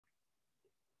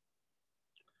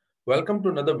Welcome to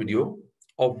another video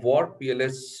of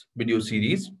WarpPLS video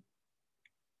series.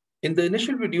 In the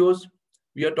initial videos,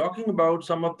 we are talking about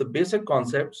some of the basic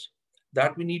concepts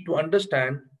that we need to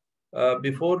understand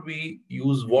before we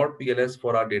use WarpPLS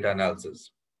for our data analysis.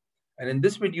 And in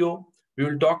this video, we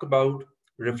will talk about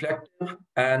reflective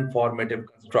and formative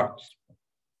constructs.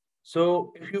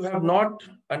 So if you have not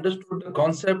understood the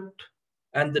concept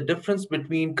and the difference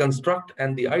between construct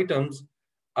and the items,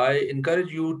 I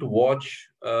encourage you to watch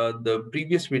the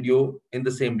previous video in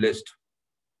the same list.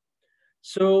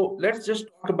 So let's just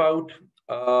talk about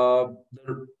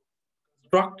the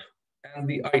construct and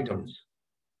the items.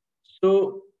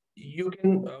 So you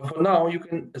can, for now, you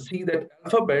can see that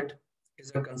alphabet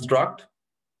is a construct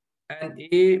and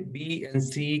A, B, and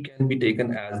C can be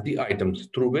taken as the items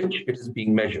through which it is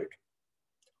being measured.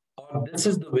 Or this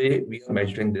is the way we are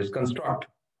measuring this construct.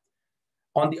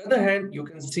 On the other hand, you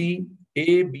can see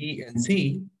A, B, and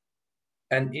C,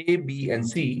 and A, B, and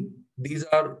C. These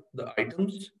are the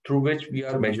items through which we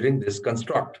are measuring this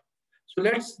construct. So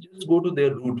let's just go to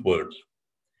their root words.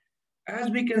 As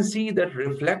we can see that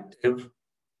reflective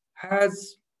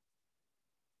has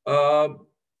a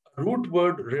root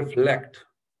word reflect.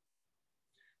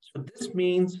 So this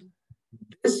means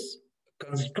this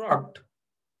construct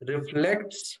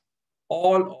reflects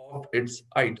all of its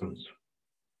items.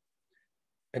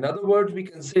 In other words, we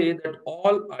can say that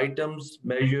all items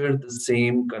measure the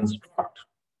same construct.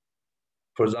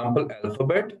 For example,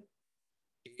 alphabet,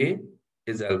 A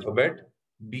is alphabet,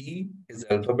 B is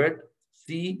alphabet,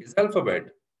 C is alphabet.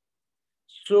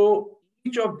 So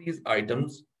each of these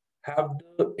items have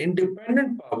the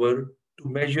independent power to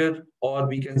measure, or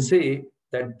we can say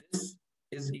that this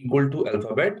is equal to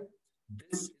alphabet,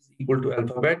 this is equal to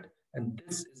alphabet, and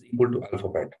this is equal to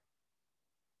alphabet.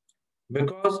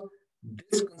 Because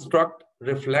this construct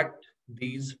reflects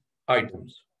these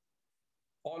items,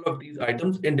 all of these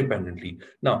items independently.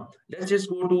 Now, let's just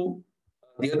go to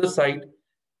the other side,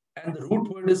 and the root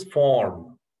word is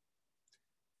form.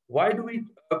 Why do we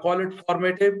call it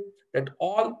formative? That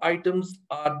all items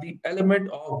are the element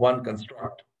of one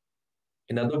construct.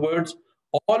 In other words,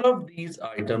 all of these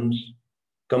items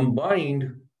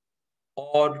combined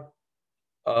or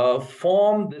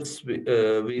form this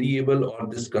variable or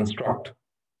this construct.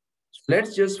 So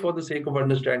let's just, for the sake of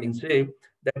understanding, say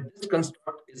that this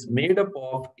construct is made up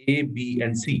of A, B,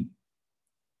 and C.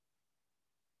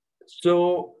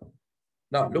 So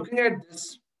now looking at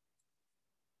this,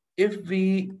 if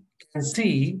we can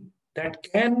see that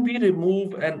can we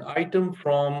remove an item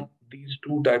from these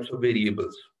two types of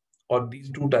variables or these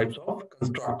two types of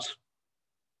constructs.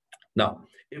 Now,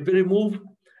 if we remove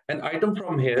an item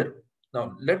from here,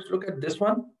 now let's look at this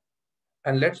one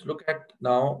and let's look at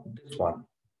now this one.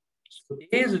 So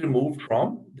A is removed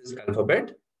from this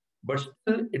alphabet, but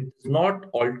still it does not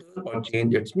alter or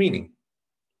change its meaning.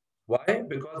 Why?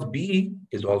 Because B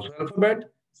is also alphabet,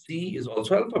 C is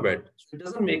also alphabet. So it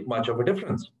doesn't make much of a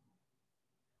difference.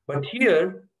 But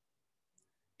here,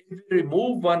 if we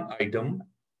remove one item,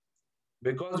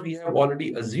 because we have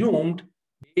already assumed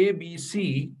A, B,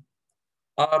 C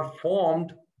are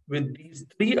formed with these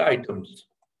three items,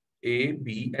 A,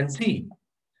 B, and C.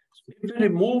 So if we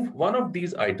remove one of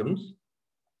these items,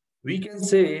 we can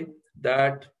say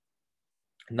that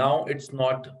now it's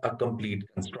not a complete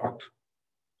construct.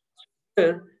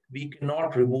 Here, we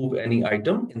cannot remove any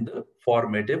item in the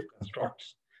formative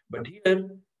constructs. But here,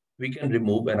 we can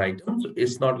remove an item, so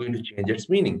it's not going to change its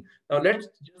meaning. Now, let's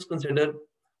just consider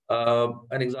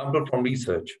an example from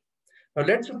research. Now,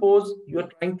 let's suppose you are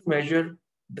trying to measure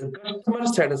the customer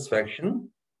satisfaction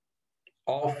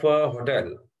of a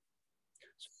hotel.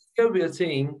 So here we are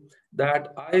saying that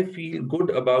I feel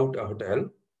good about a hotel.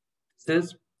 This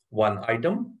is one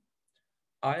item.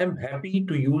 I am happy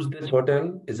to use this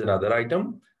hotel is another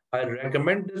item. I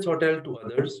recommend this hotel to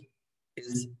others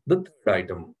is the third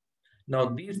item. Now,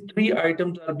 these three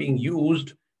items are being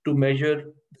used to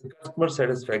measure the customer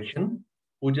satisfaction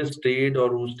who just stayed or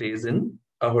who stays in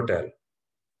a hotel.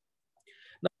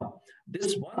 Now,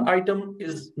 this one item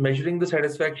is measuring the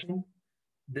satisfaction.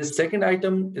 This second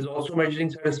item is also measuring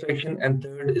satisfaction, and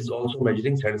third is also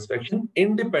measuring satisfaction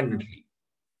independently.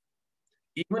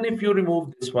 Even if you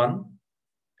remove this one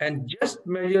and just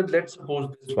measure, let's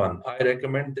suppose this one, I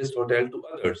recommend this hotel to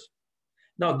others.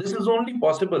 Now, this is only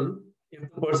possible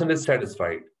if the person is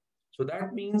satisfied. So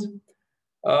that means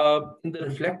in the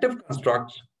reflective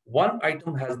constructs, one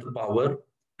item has the power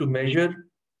to measure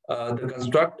the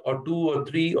construct or two or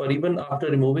three, or even after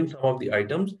removing some of the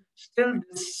items, still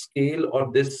this scale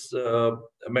or this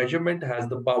measurement has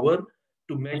the power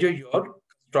to measure your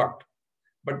construct.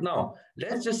 But now,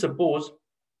 let's just suppose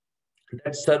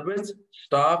that service,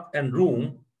 staff, and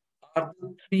room are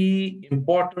the three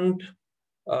important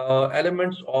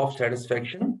elements of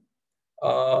satisfaction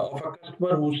of a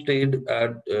customer who stayed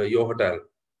at your hotel.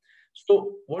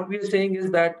 So what we are saying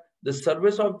is that the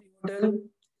service of the hotel is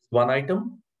one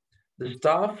item, the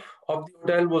staff of the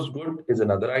hotel was good is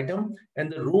another item,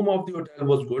 and the room of the hotel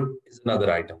was good is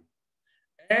another item.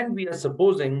 And we are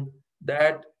supposing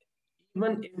that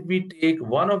even if we take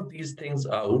one of these things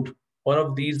out, one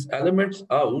of these elements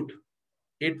out,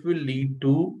 it will lead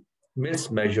to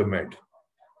mismeasurement.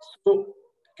 So,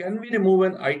 can we remove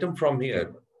an item from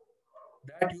here?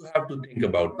 That you have to think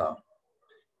about now.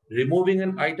 Removing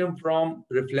an item from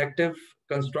reflective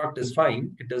construct is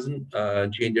fine. It doesn't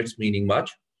change its meaning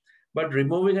much. But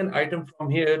removing an item from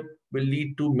here will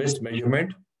lead to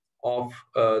mismeasurement of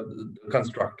the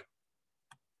construct.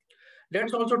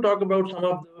 Let's also talk about some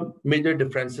of the major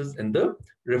differences in the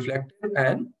reflective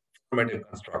and formative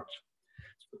constructs.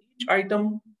 So each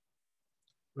item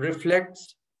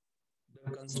reflects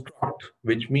the construct,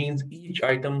 which means each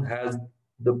item has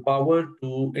the power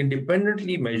to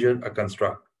independently measure a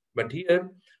construct. But here,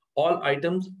 all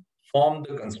items form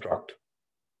the construct.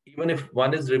 Even if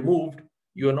one is removed,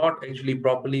 you are not actually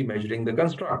properly measuring the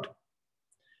construct.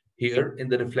 Here in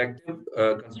the reflective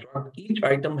construct, each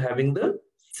item having the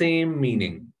same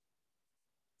meaning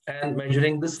and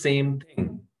measuring the same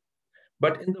thing.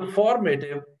 But in the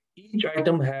formative, each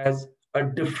item has a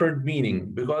different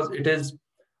meaning because it is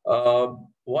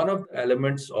one of the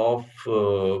elements of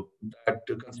that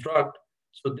construct.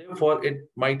 So therefore, it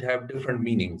might have different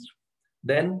meanings.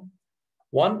 Then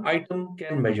one item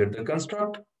can measure the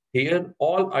construct. Here,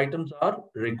 all items are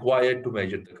required to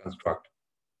measure the construct.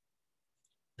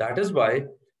 That is why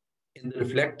in the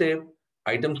reflective,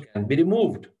 items can be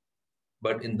removed,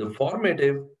 but in the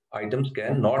formative, items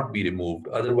cannot be removed.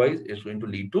 Otherwise, it's going to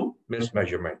lead to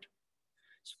mismeasurement.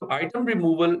 So item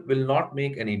removal will not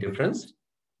make any difference,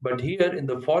 but here in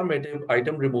the formative,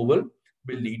 item removal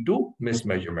will lead to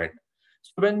mismeasurement.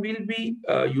 So when we'll be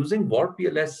using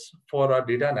WarpPLS for our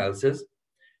data analysis,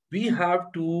 we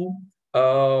have to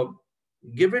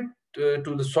give it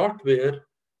to the software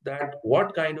that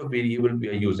what kind of variable we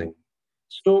are using.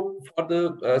 So for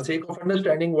the sake of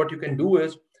understanding, what you can do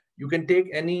is you can take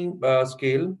any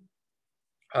scale,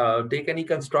 take any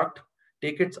construct,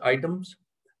 take its items,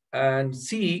 and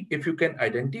see if you can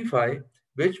identify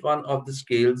which one of the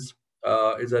scales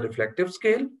is a reflective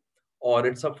scale or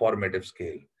it's a formative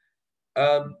scale.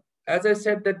 As I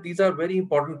said, that these are very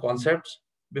important concepts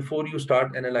before you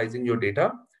start analyzing your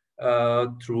data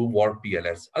through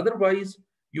WarpPLS. Otherwise,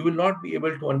 you will not be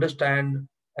able to understand,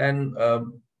 and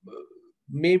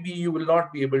maybe you will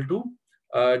not be able to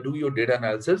do your data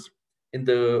analysis in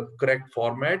the correct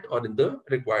format or in the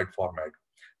required format.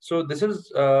 So this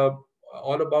is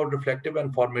all about reflective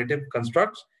and formative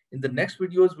constructs. In the next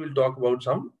videos, we'll talk about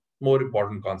some more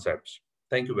important concepts.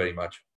 Thank you very much.